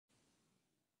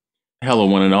Hello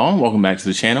one and all, welcome back to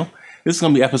the channel. This is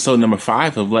going to be episode number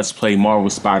 5 of Let's Play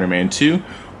Marvel Spider-Man 2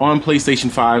 on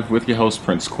PlayStation 5 with your host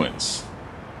PrinceQuints.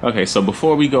 Okay, so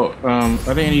before we go,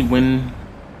 are there any win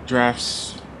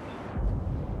drafts?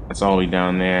 That's all the way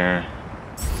down there.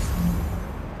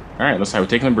 Alright, looks like we're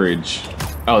taking the bridge.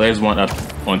 Oh, there's one up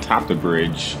on top of the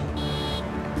bridge.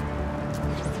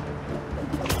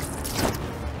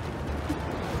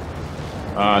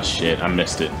 Ah, shit, I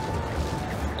missed it.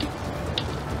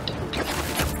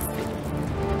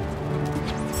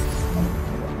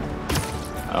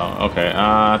 Oh, okay.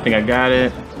 I think I got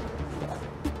it.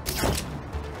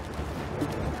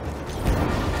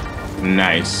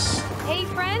 Nice. Hey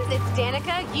friends, it's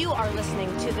Danica. You are listening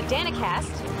to the Danicast.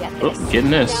 Get this. Oh,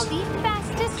 getting this. Now the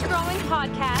fastest growing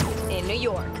podcast in New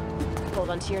York. Hold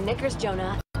on to your knickers,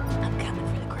 Jonah. I'm coming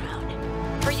for the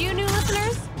crown. For you new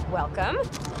listeners, welcome.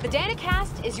 The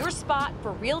Danicast is your spot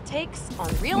for real takes on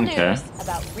real news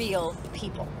about real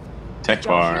people. Tech Did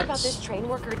y'all hear bars. about this train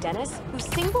worker, Dennis, who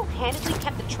single-handedly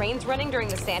kept the trains running during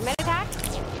the Sandman attack?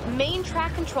 Main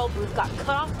track control booth got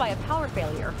cut off by a power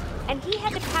failure, and he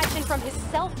had to patch in from his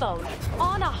cell phone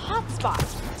on a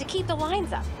hotspot to keep the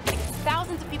lines up.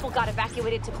 Thousands of people got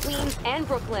evacuated to Queens and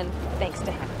Brooklyn thanks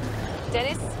to him.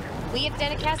 Dennis, we at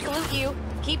Danicast salute you.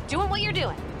 Keep doing what you're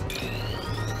doing.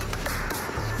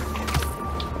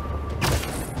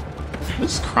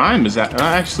 This crime is that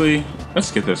actually,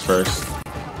 let's get this first.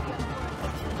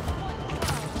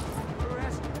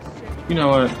 You know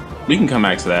what? We can come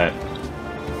back to that.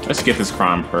 Let's get this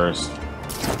crime first.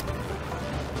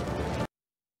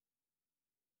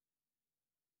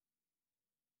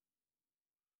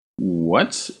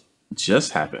 What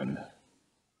just happened?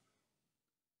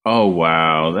 Oh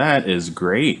wow, that is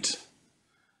great.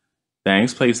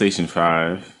 Thanks, PlayStation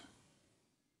 5.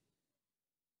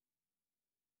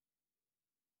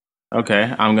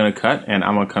 Okay, I'm gonna cut and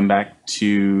I'm gonna come back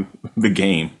to the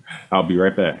game. I'll be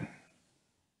right back.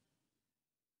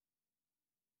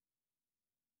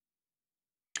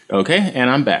 Okay, and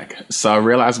I'm back. So I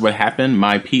realized what happened.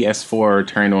 My PS4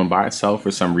 turned on by itself for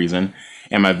some reason,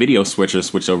 and my video switcher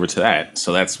switched over to that.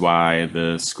 So that's why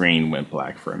the screen went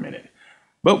black for a minute.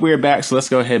 But we're back, so let's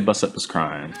go ahead and bust up this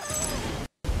crime.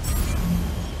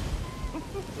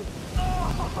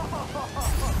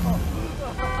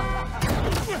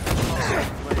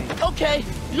 Okay,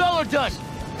 y'all are done.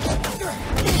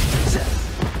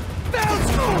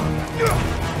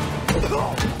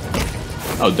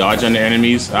 Oh, dodge under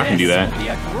enemies? I can do that. Be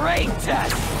a great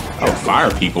test. Oh,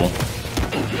 fire people.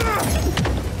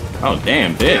 Oh,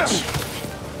 damn, bitch.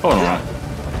 Hold on.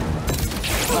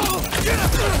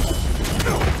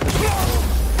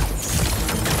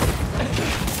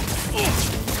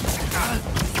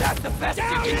 That's the best you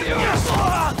can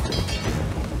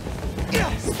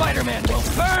do. Spider-Man will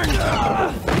burn.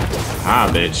 Ah,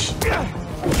 bitch.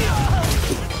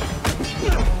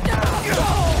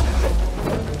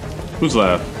 Who's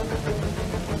left?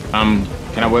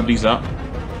 Can I web these up?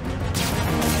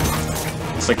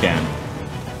 Yes, I can.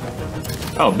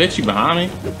 Oh, bitch, you behind me?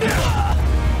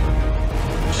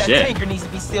 That Shit. tanker needs to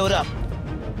be sealed up.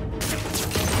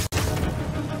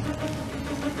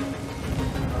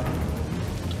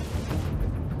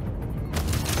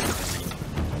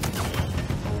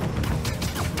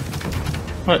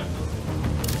 What?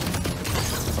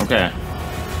 Okay.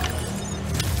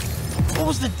 What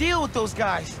was the deal with those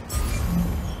guys?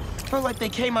 Felt like they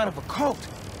came out of a cult.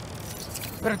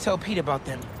 Better tell Pete about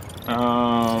them.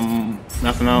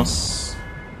 Nothing else.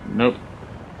 Nope.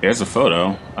 There's a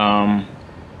photo.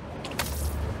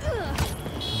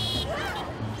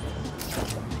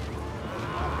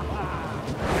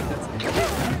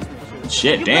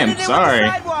 Shit, damn, sorry.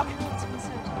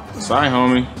 Sorry,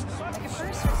 homie.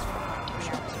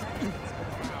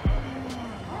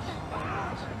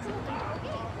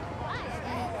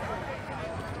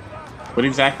 What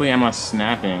exactly am I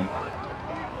snapping?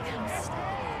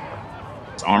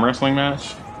 It's arm wrestling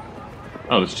match?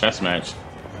 Oh, it's chess match.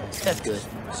 That's good.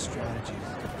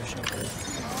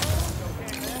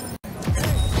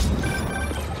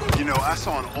 You know, I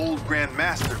saw an old Grand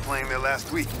Master playing there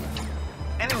last week.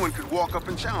 Anyone could walk up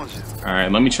and challenge him.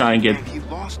 Alright, let me try and get And he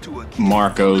lost to a kid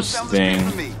Marco's who fell asleep thing.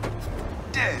 for me.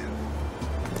 Dead.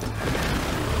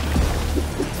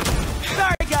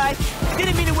 Sorry, guys.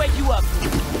 Didn't mean to wake you up.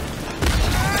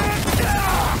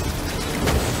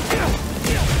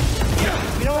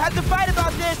 We don't have to fight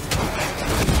about this.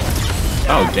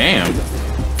 Oh, damn.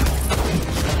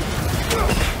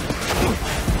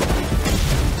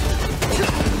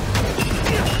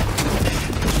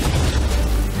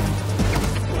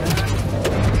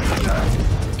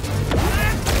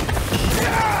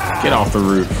 Get off the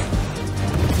roof.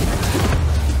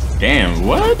 Damn,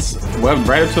 what? Web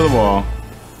right up to the wall.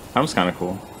 That was kind of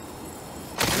cool.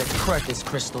 Let's crush this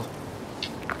crystal.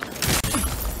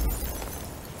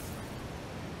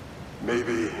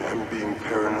 Maybe I'm being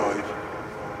paranoid,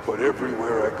 but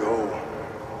everywhere I go,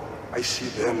 I see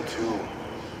them too.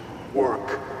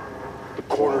 Work, the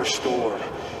corner store,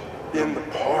 in the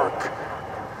park.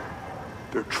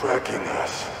 They're tracking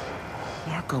us.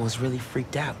 Marco was really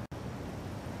freaked out.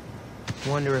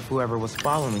 Wonder if whoever was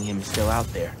following him is still out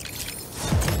there.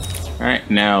 Alright,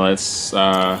 now let's,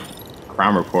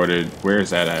 crime reported. Where is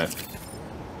that at?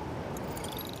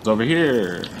 It's over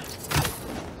here.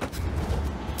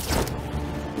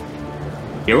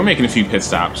 Yeah, we're making a few pit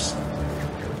stops.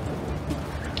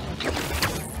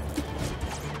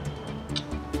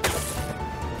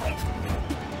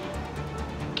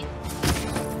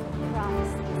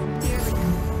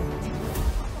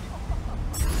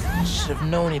 Should have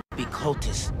known it'd be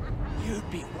cultists. You'd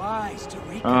be wise to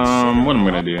read. What am I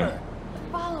gonna do?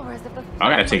 Followers of the I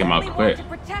gotta take him out only quick.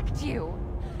 want to protect you.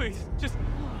 Please, just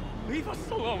leave us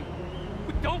alone.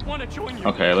 We don't want to join you.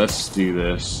 Okay, let's do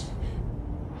this.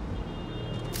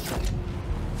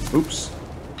 Oops.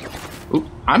 Oop.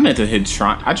 I meant to hit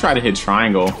I tried to hit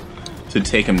triangle to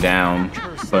take him down,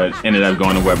 but ended up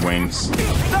going to web wings.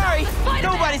 Sorry,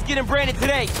 nobody's getting branded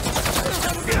today.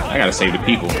 I gotta save the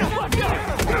people.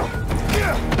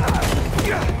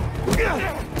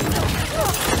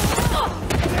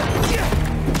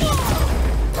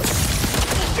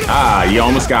 Ah, you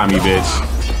almost got me, bitch.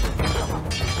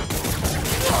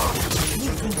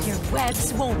 You think your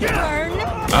webs won't burn?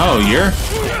 Oh, you're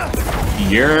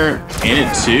in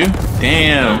it too?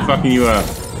 Damn, fucking you up.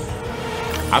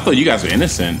 I thought you guys were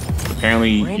innocent.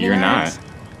 Apparently, you're not.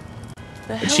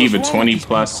 Achieve a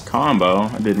 20+ combo.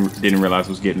 I didn't realize I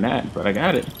was getting that, but I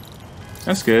got it.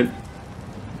 That's good.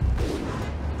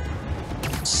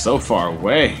 So far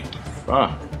away.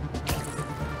 Fuck.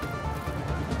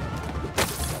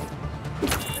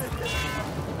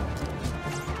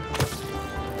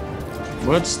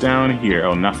 What's down here?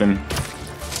 Oh, nothing.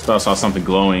 Thought I saw something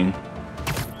glowing.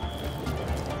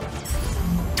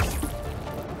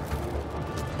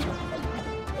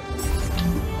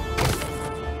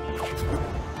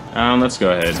 Let's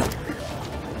go ahead.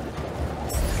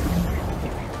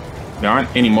 There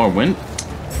aren't any more wind.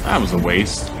 That was a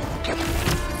waste.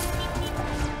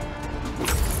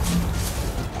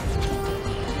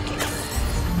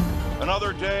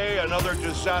 Another day, another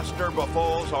disaster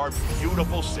befalls our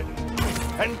beautiful city.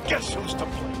 And guess who's to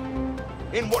blame?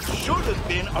 In what should have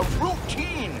been a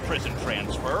routine prison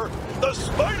transfer, the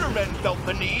Spidermen felt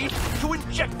the need to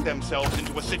inject themselves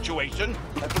into a situation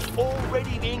that was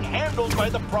already being handled by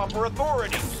the proper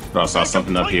authorities. I saw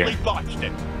something up here. Botched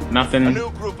it. Nothing. A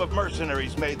new group of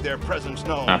mercenaries made their presence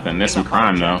known. Nothing. There's some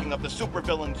crime though. Of the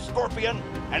supervillain Scorpion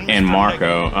and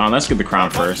Marco. Let's get the crime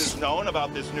first. Much is known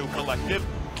about this new collective,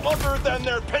 other than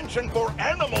their penchant for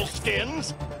animal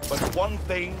skins. But one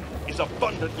thing is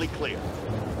abundantly clear: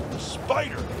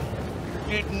 Spider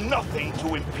did nothing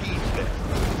to impede them.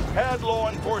 Had law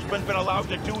enforcement been allowed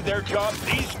to do their job,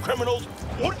 these criminals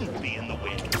wouldn't be in the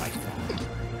wind right now.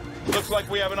 Looks like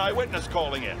we have an eyewitness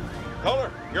calling in.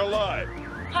 Caller, you're live.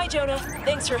 Hi, Jonah.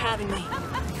 Thanks for having me.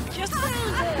 Just The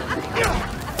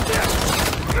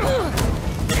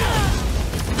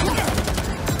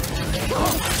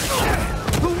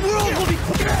world will be.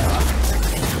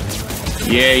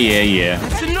 Yeah.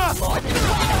 That's enough.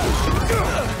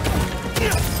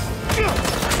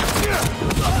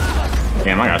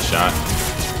 Damn, I got shot.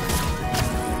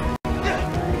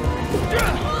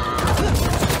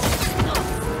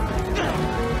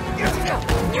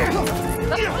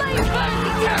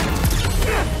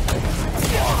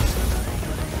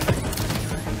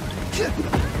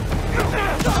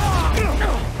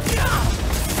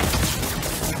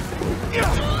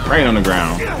 Right on the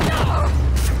ground.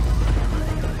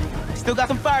 Still got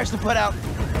some fires to put out.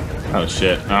 Oh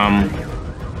shit.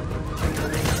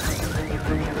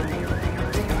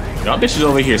 Y'all bitches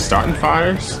over here starting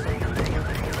fires?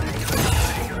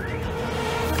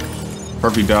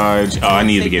 Perfect dodge. Oh, I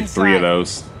need to get 3 of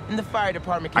those. And the fire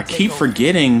department I keep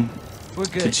forgetting We're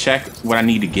good. to check what I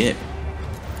need to get.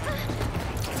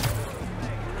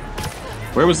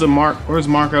 Where's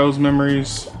Marco's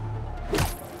memories?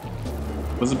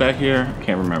 Was it back here? I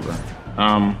can't remember.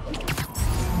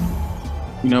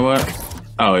 You know what?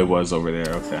 Oh, it was over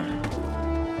there. Okay.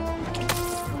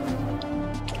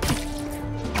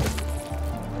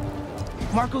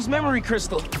 Marco's memory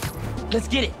crystal. Let's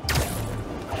get it.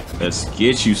 Let's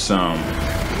get you some.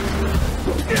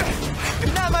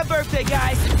 Not my birthday,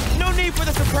 guys. No need for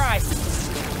the surprise.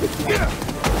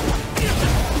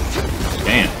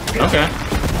 Damn. Okay.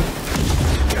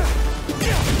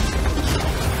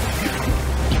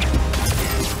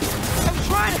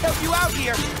 out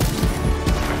here.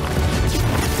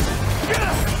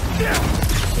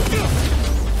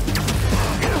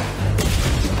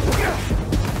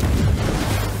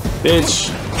 Bitch.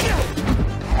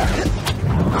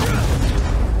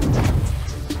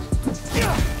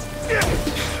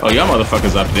 Oh, y'all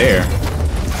motherfuckers up there.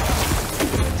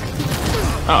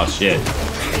 Oh, shit.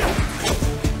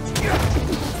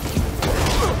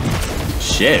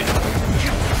 Shit.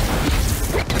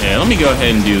 Yeah, let me go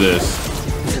ahead and do this.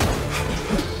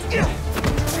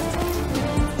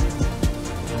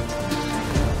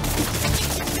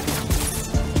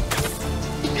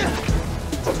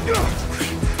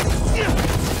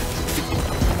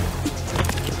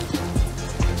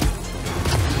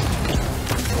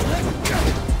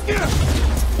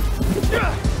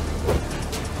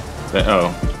 Oh.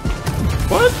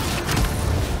 What?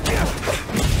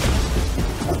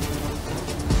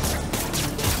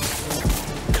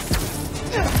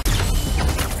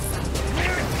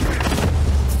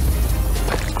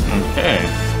 Okay.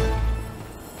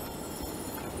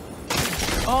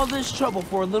 All this trouble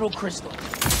for a little crystal.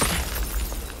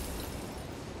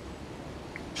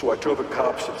 So I tell the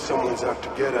cops that someone's out to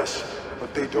get us,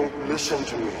 but they don't listen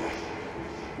to me.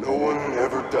 No one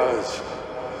ever does.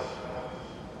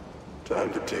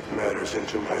 Time to take matters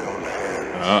into my own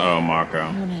hands. Uh-oh, Marco.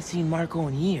 I haven't seen Marco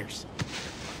in years.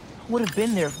 Would have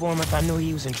been there for him if I knew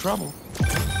he was in trouble.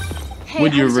 Hey,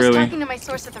 Would you I was really? just talking to my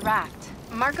source at the raft.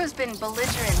 Marco's been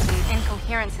belligerent and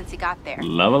incoherent since he got there.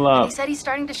 Level up. He said he's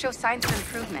starting to show signs of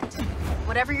improvement.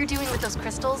 Whatever you're doing with those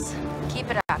crystals, keep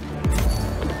it up.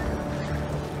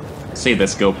 Save that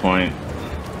skill point.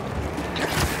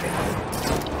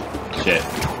 Shit.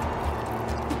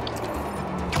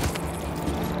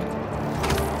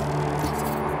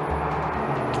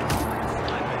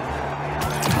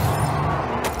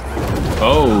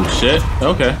 Oh, shit.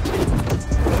 Okay.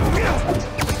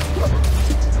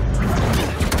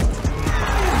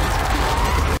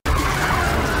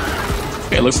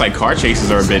 It looks like car chases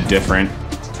are a bit different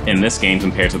in this game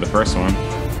compared to the first one.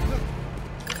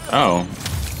 Oh.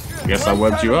 I guess I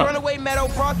webbed you up. Runaway meadow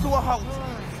brought to a halt.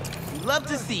 Love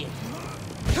to see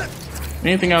it.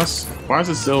 Anything else? Why does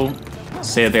it still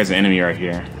say that there's an enemy right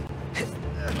here?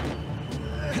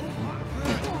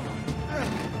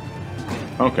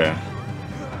 Okay.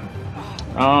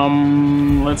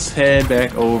 Let's head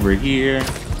back over here.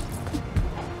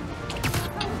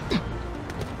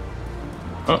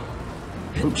 Oh.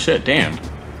 Oh shit, damn.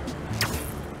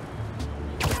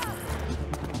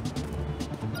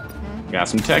 Got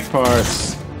some tech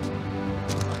parts.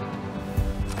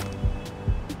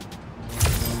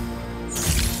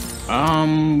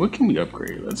 What can we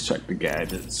upgrade? Let's check the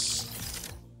gadgets.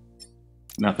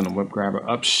 Nothing to whip grabber.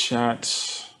 Upshot.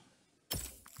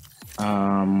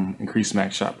 Increase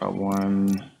max shot by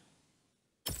 1.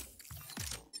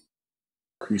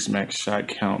 Increase max shot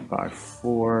count by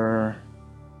 4.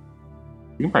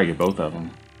 You can probably get both of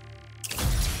them.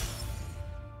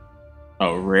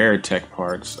 Oh, rare tech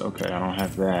parts. Okay, I don't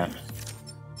have that.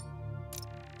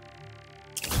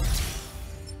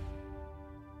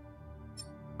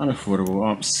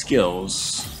 Unaffordable.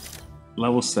 Skills.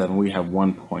 Level 7, we have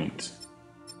 1 point.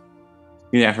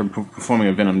 After performing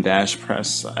a Venom dash,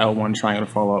 press L1 triangle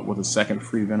to follow up with a second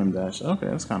free Venom dash. Okay,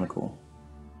 that's kind of cool.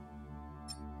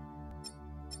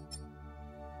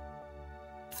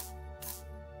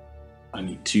 I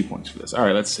need 2 points for this.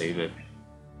 Alright, let's save it.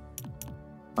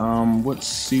 What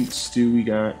suits do we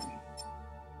got?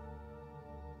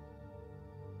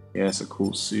 Yeah, it's a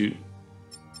cool suit.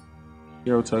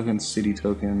 Hero tokens, city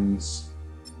tokens.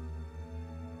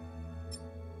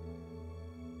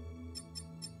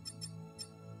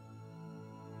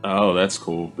 Oh, that's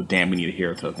cool. But damn, we need a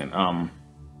hero token.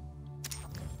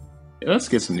 Let's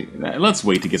get some new. Let's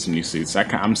wait to get some new suits.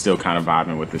 I'm still kind of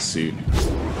vibing with this suit.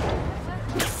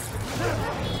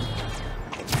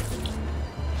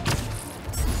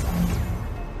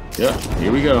 Yeah,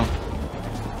 here we go.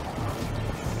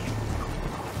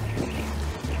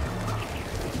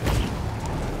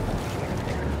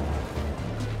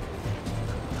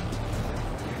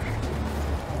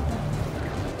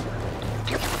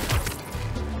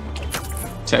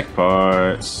 Tech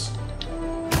parts.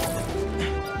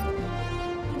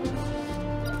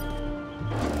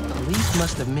 Police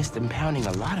must have missed impounding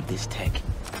a lot of this tech.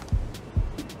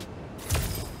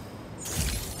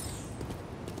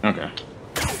 Okay.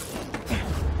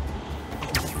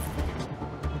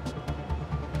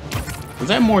 Was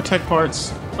that more tech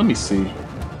parts? Let me see.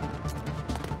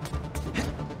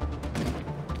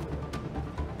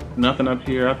 Nothing up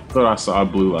here? I thought I saw a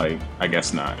blue light. I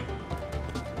guess not.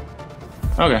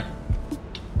 Okay.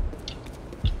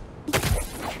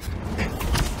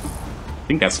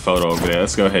 think that's a photo over there.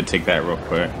 Let's go ahead and take that real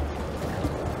quick.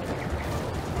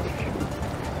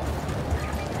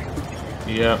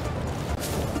 Yep.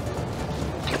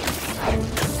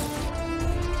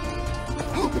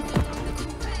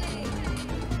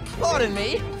 Pardon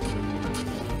me.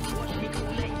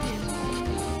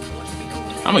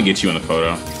 I'm gonna get you in the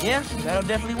photo. Yeah, that'll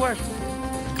definitely work.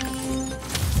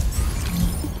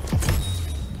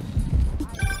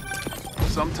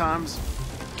 Sometimes,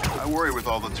 I worry with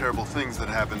all the terrible things that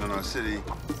happen in our city.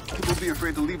 People be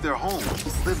afraid to leave their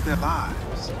homes, live their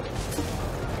lives.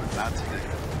 But not today.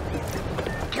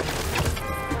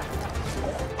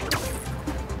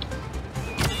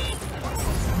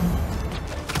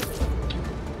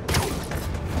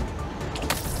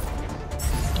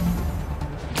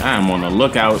 I'm on the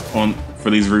lookout for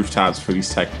these rooftops for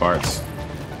these tech parts.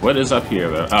 What is up here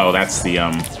though? Oh, that's the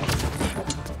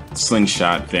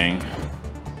slingshot thing.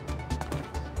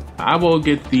 I will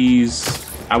get these.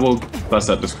 I will bust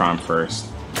up this crime first.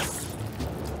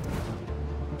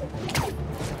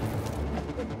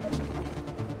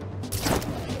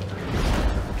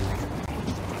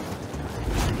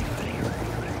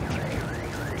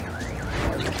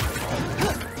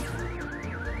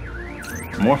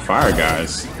 More fire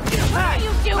guys.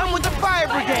 I'm with the fire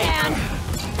brigade.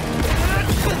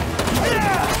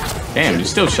 Damn, you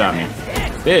still shot me.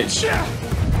 Bitch.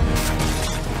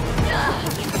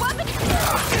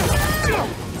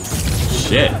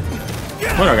 Shit.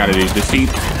 What do I gotta do? Defeat?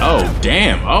 Oh,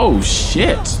 damn. Oh,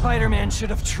 shit. Spider-Man should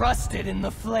have trusted in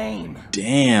the flame.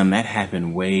 Damn, that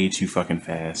happened way too fucking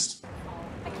fast.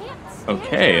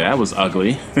 Okay, that was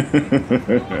ugly.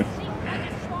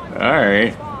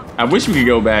 Alright. I wish we could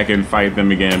go back and fight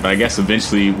them again, but I guess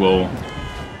eventually we'll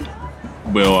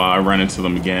run into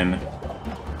them again.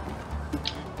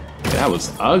 That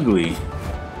was ugly.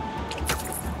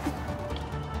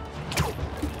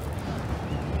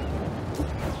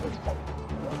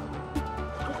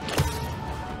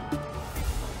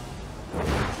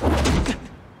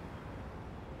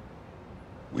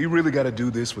 We really gotta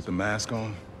do this with the mask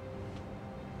on?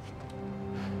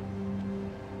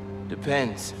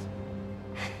 Depends.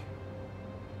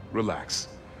 Relax.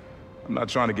 I'm not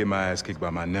trying to get my ass kicked by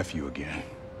my nephew again.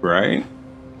 Right?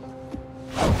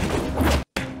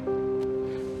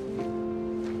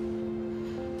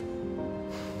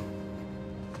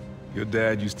 Your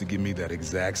dad used to give me that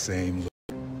exact same look.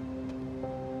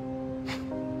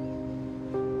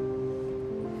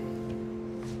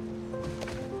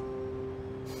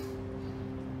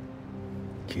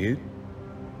 Kid?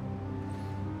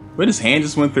 But his hand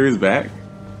just went through his back?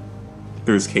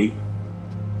 Through his cape?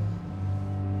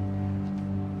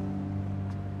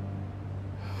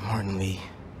 Martin Lee.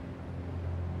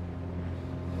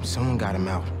 Someone got him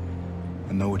out.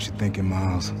 I know what you're thinking,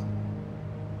 Miles.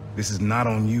 This is not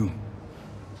on you.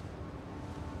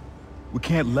 We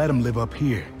can't let him live up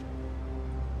here.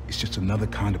 It's just another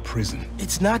kind of prison.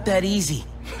 It's not that easy.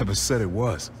 Never said it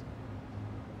was.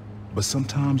 But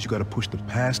sometimes you gotta push the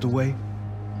past away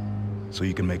so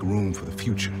you can make room for the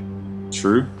future.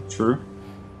 True, true.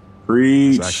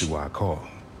 Preach. That's actually why I called.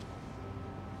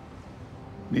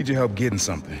 Need your help getting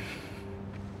something.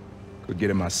 Could get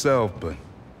it myself, but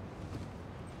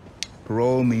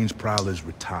parole means Prowler's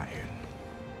retired.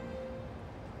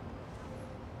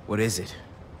 What is it?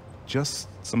 Just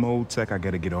some old tech I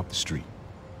gotta get off the street.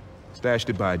 Stashed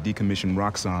it by a decommissioned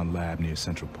Roxxon lab near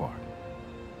Central Park.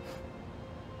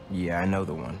 Yeah, I know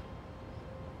the one.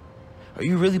 Are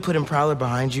you really putting Prowler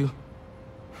behind you?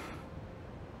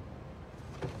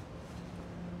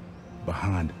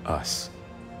 Behind us.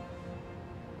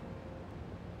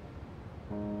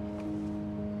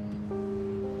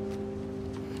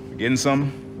 Getting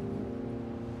something?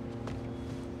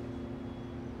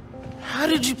 How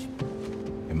did you...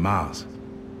 And Miles,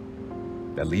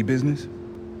 that Lee business?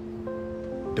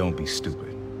 Don't be stupid.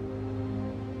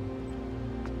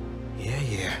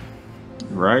 Yeah.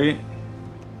 Right?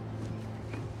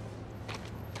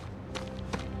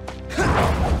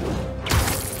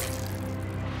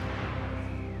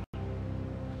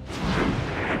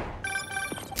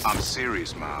 I'm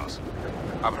serious, Miles.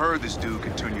 I've heard this dude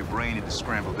can turn your brain into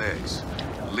scrambled eggs.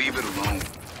 Leave it alone.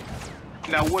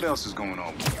 Now, what else is going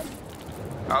on with you?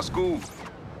 How's school?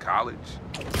 College?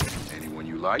 Anyone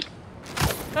you like?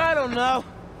 I don't know.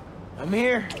 I'm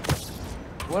here.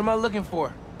 What am I looking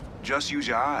for? Just use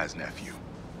your eyes, nephew.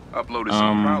 Uploaded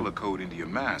some Prowler code into your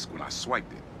mask when I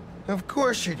swiped it. Of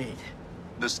course you did.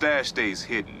 The stash stays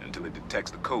hidden until it detects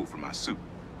the code from my suit.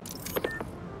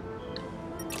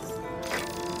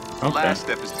 The last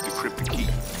step is to decrypt the key.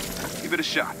 Give it a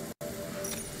shot.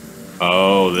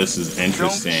 Oh, this is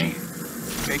interesting. Don't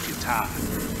cheat. Take your time.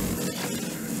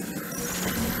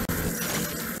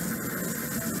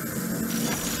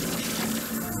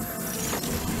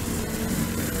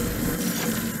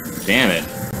 Damn it.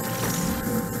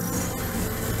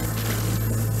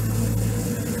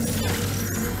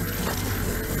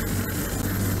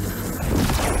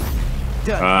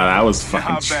 That was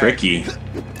fucking tricky.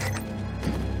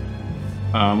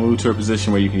 Move to a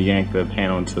position where you can yank the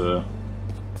panel into the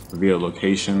revealed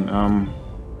location. Can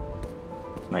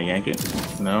I yank it?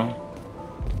 No.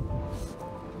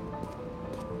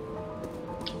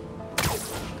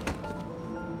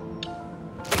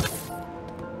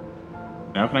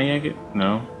 Now can I yank it?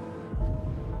 No.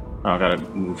 Oh, I gotta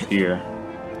move here.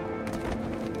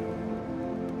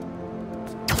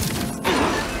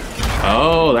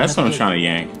 Oh, that's what I'm trying to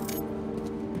yank.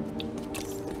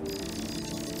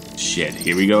 Shit,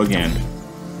 here we go again.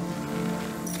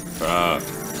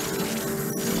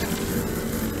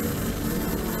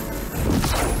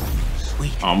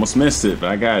 Sweet. Almost missed it,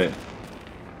 but I got it.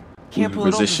 Can't pull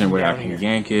it position over where I down can here.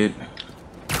 yank it.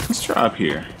 Let's try up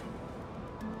here.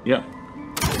 Yep.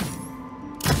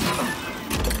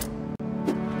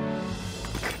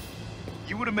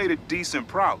 You would have made a decent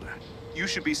prowler. You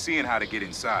should be seeing how to get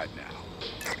inside now.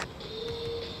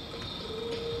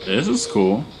 This is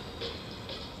cool.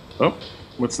 Oh,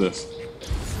 what's this?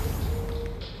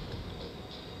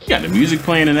 You got the music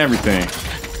playing and everything.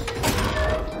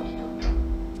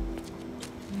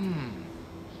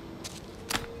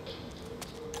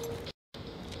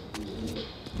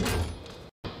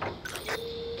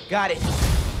 Got it.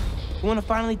 You wanna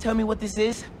finally tell me what this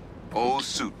is? Old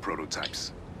suit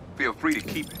prototypes. Feel free to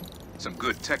keep it. Some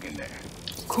good tech in there.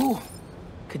 Cool.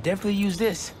 Could definitely use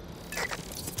this.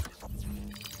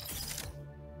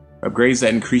 Upgrades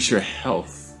that increase your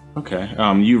health. Okay.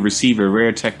 You receive a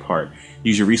rare tech part.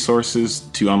 Use your resources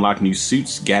to unlock new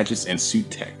suits, gadgets, and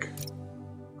suit tech.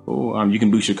 Cool. You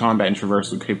can boost your combat and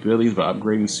traversal capabilities by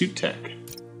upgrading suit tech.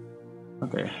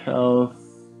 Okay, health.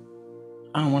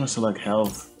 I don't want to select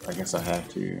health. I guess I have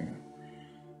to.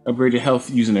 Upgrade your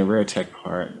health using a rare tech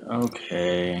part.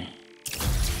 Okay.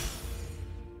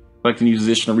 Select and use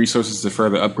additional resources to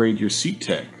further upgrade your suit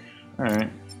tech.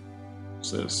 Alright. What's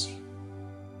this?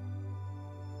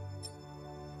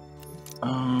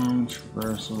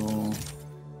 Traversal.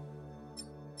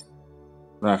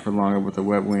 Laugh for longer with the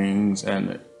web wings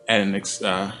and add an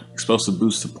explosive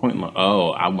boost to point.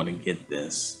 Oh, I want to get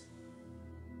this.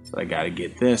 So I gotta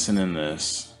get this and then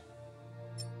this.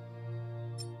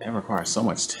 That requires so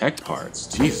much tech parts.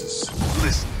 Jesus.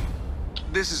 Listen,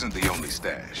 this isn't the only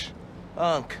stash.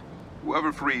 Unc.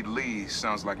 Whoever freed Lee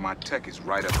sounds like my tech is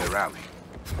right up their alley.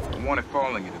 I want it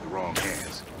falling into the wrong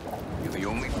hands. You're the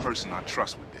only person I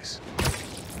trust with this.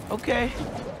 Okay,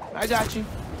 I got you.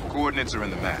 Coordinates are in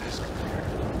the mask.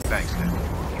 Thanks, Ned.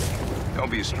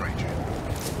 Don't be a stranger.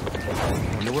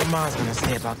 Wonder what Ma's gonna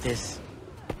say about this.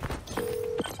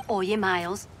 Oye,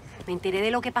 Miles, me enteré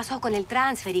de lo que pasó con el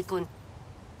transfer y con...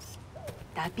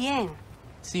 ¿Estás bien?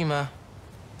 Sí, Ma.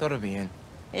 Todo bien.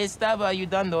 Estaba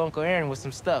ayudando Uncle Aaron with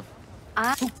some stuff.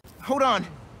 Ah. Hold on.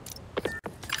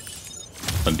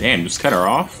 Oh, damn, just cut her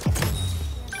off?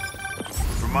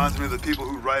 Reminds me of the people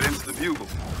who write into the Bugle,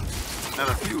 and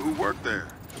a few who work there.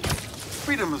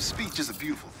 Freedom of speech is a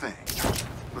beautiful thing,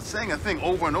 but saying a thing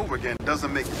over and over again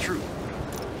doesn't make it true.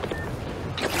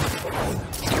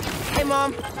 Hey,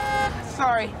 Mom.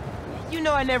 Sorry. You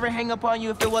know I never hang up on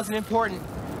you if it wasn't important.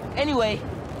 Anyway,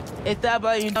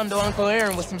 estaba ayudando Uncle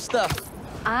Aaron with some stuff.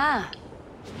 Ah.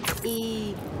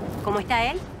 ¿Y cómo está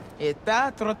él?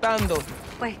 Está trotando.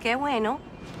 Pues qué bueno.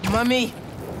 Mami,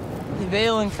 te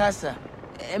veo en casa.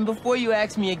 And before you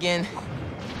ask me again,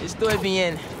 estoy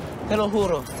bien. Te lo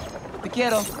juro. Te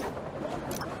quiero.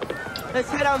 Let's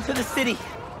head out to the city.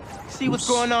 See what's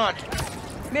going on.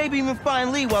 Maybe even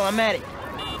find Lee while I'm at it.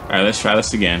 Alright, let's try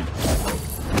this again.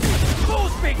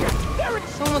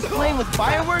 Someone's playing with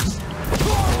fireworks?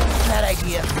 Bad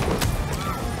idea.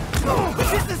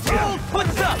 This is gold.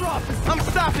 What's up? I'm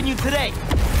stopping you today.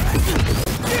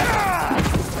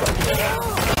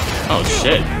 Oh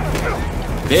shit.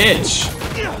 Bitch.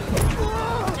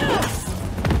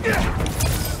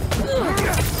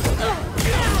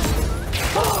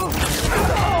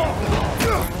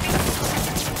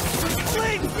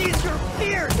 Flame sees your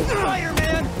fear,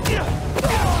 Spider-Man!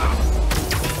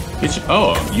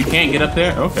 Oh, you can't get up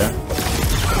there? Okay.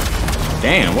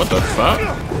 Damn, what the fuck?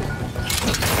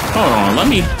 Hold on, let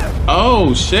me...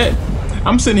 Oh, shit.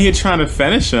 I'm sitting here trying to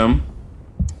finish him.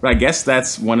 But I guess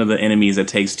that's one of the enemies that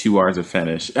takes 2 hours to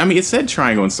finish. I mean, it said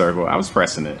triangle and circle. I was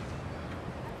pressing it.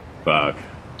 Fuck.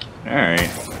 Alright.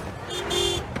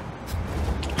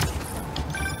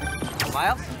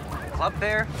 Miles, club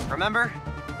fair, remember?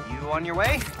 You on your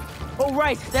way? Oh,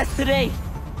 right, that's today.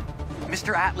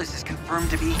 Mr. Atlas is confirmed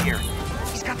to be here.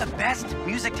 He's He's got the best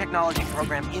music technology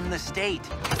program in the state.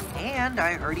 And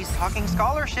I heard he's talking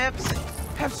scholarships.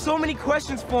 Have so many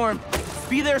questions for him.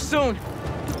 Be there soon.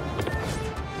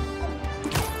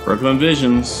 Brooklyn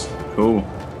Visions. Cool.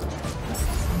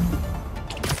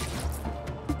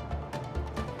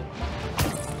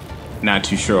 Not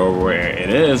too sure where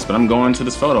it is, but I'm going to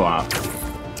this photo op.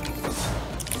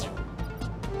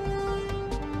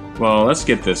 Well, let's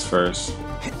get this first.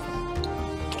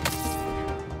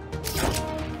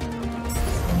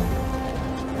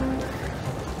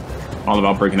 All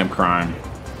about breaking up crime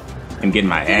and getting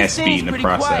my ass beat in the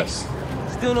process.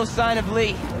 Quiet. Still no sign of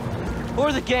Lee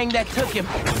or the gang that took him.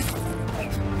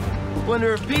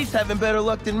 Wonder if he's having better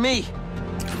luck than me.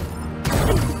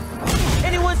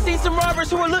 Anyone seen some robbers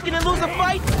who are looking to lose a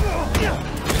fight?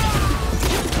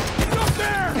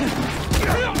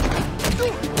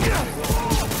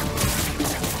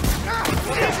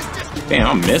 Damn,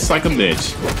 I missed like a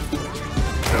bitch.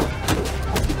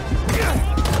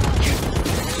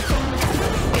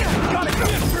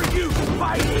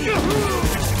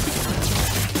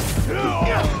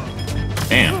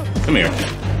 Damn, come here.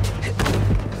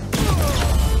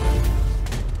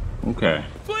 Okay.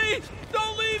 Please,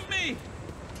 don't leave me.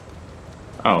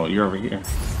 Oh, you're over here.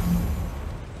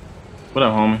 What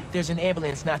up, homie? There's an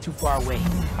ambulance not too far away.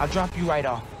 I'll drop you right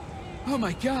off. Oh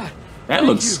my God. That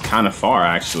looks kind of far,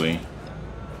 actually.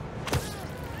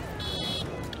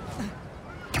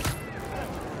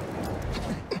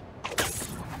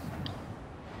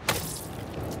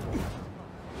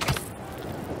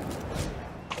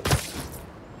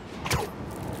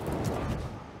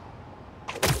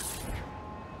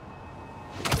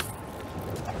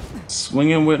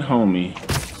 Swinging with homie.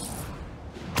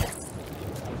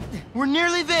 We're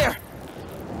nearly there.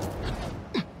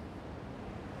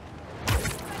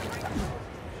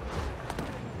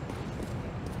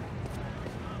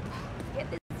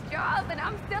 Get this job and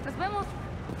I'm stuck as memos.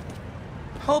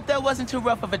 Hope that wasn't too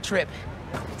rough of a trip.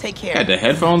 Take care. Got the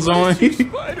headphones on.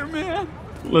 Spider-Man.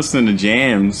 Listening to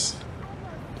jams.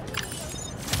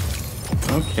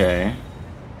 Okay.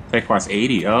 Tech parts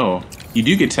 80. Oh. You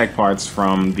do get tech parts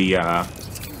from the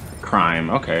crime.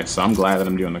 Okay, so I'm glad that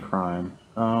I'm doing the crime.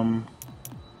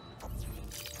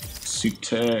 Suit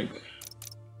tech.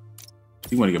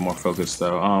 You want to get more focus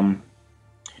though.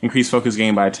 Increase focus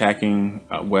gain by attacking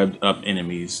webbed up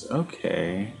enemies.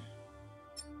 Okay.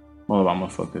 What about my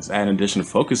focus? Add an additional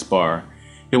focus bar.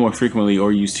 Hit more frequently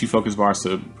or use 2 focus bars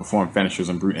to perform finishers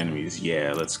on brute enemies.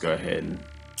 Yeah, let's go ahead and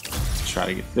try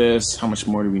to get this. How much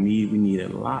more do we need? We need a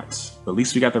lot. But at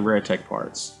least we got the rare tech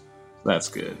parts. That's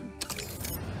good.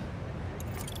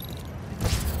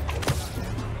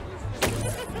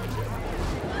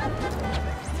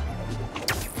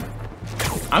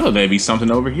 I thought there'd be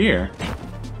something over here.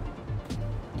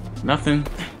 Nothing.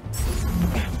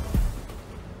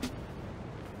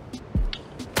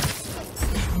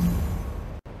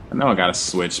 I know I gotta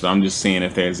switch, but I'm just seeing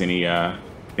if there's any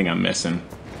thing I'm missing.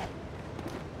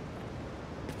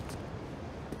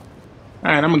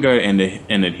 Alright, I'm gonna go ahead and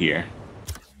end it here.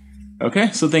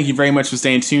 Okay, so thank you very much for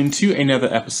staying tuned to another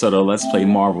episode of Let's Play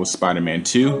Marvel Spider-Man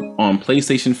 2 on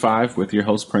PlayStation 5 with your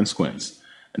host PrinceQuints.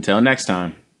 Until next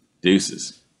time,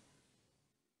 deuces.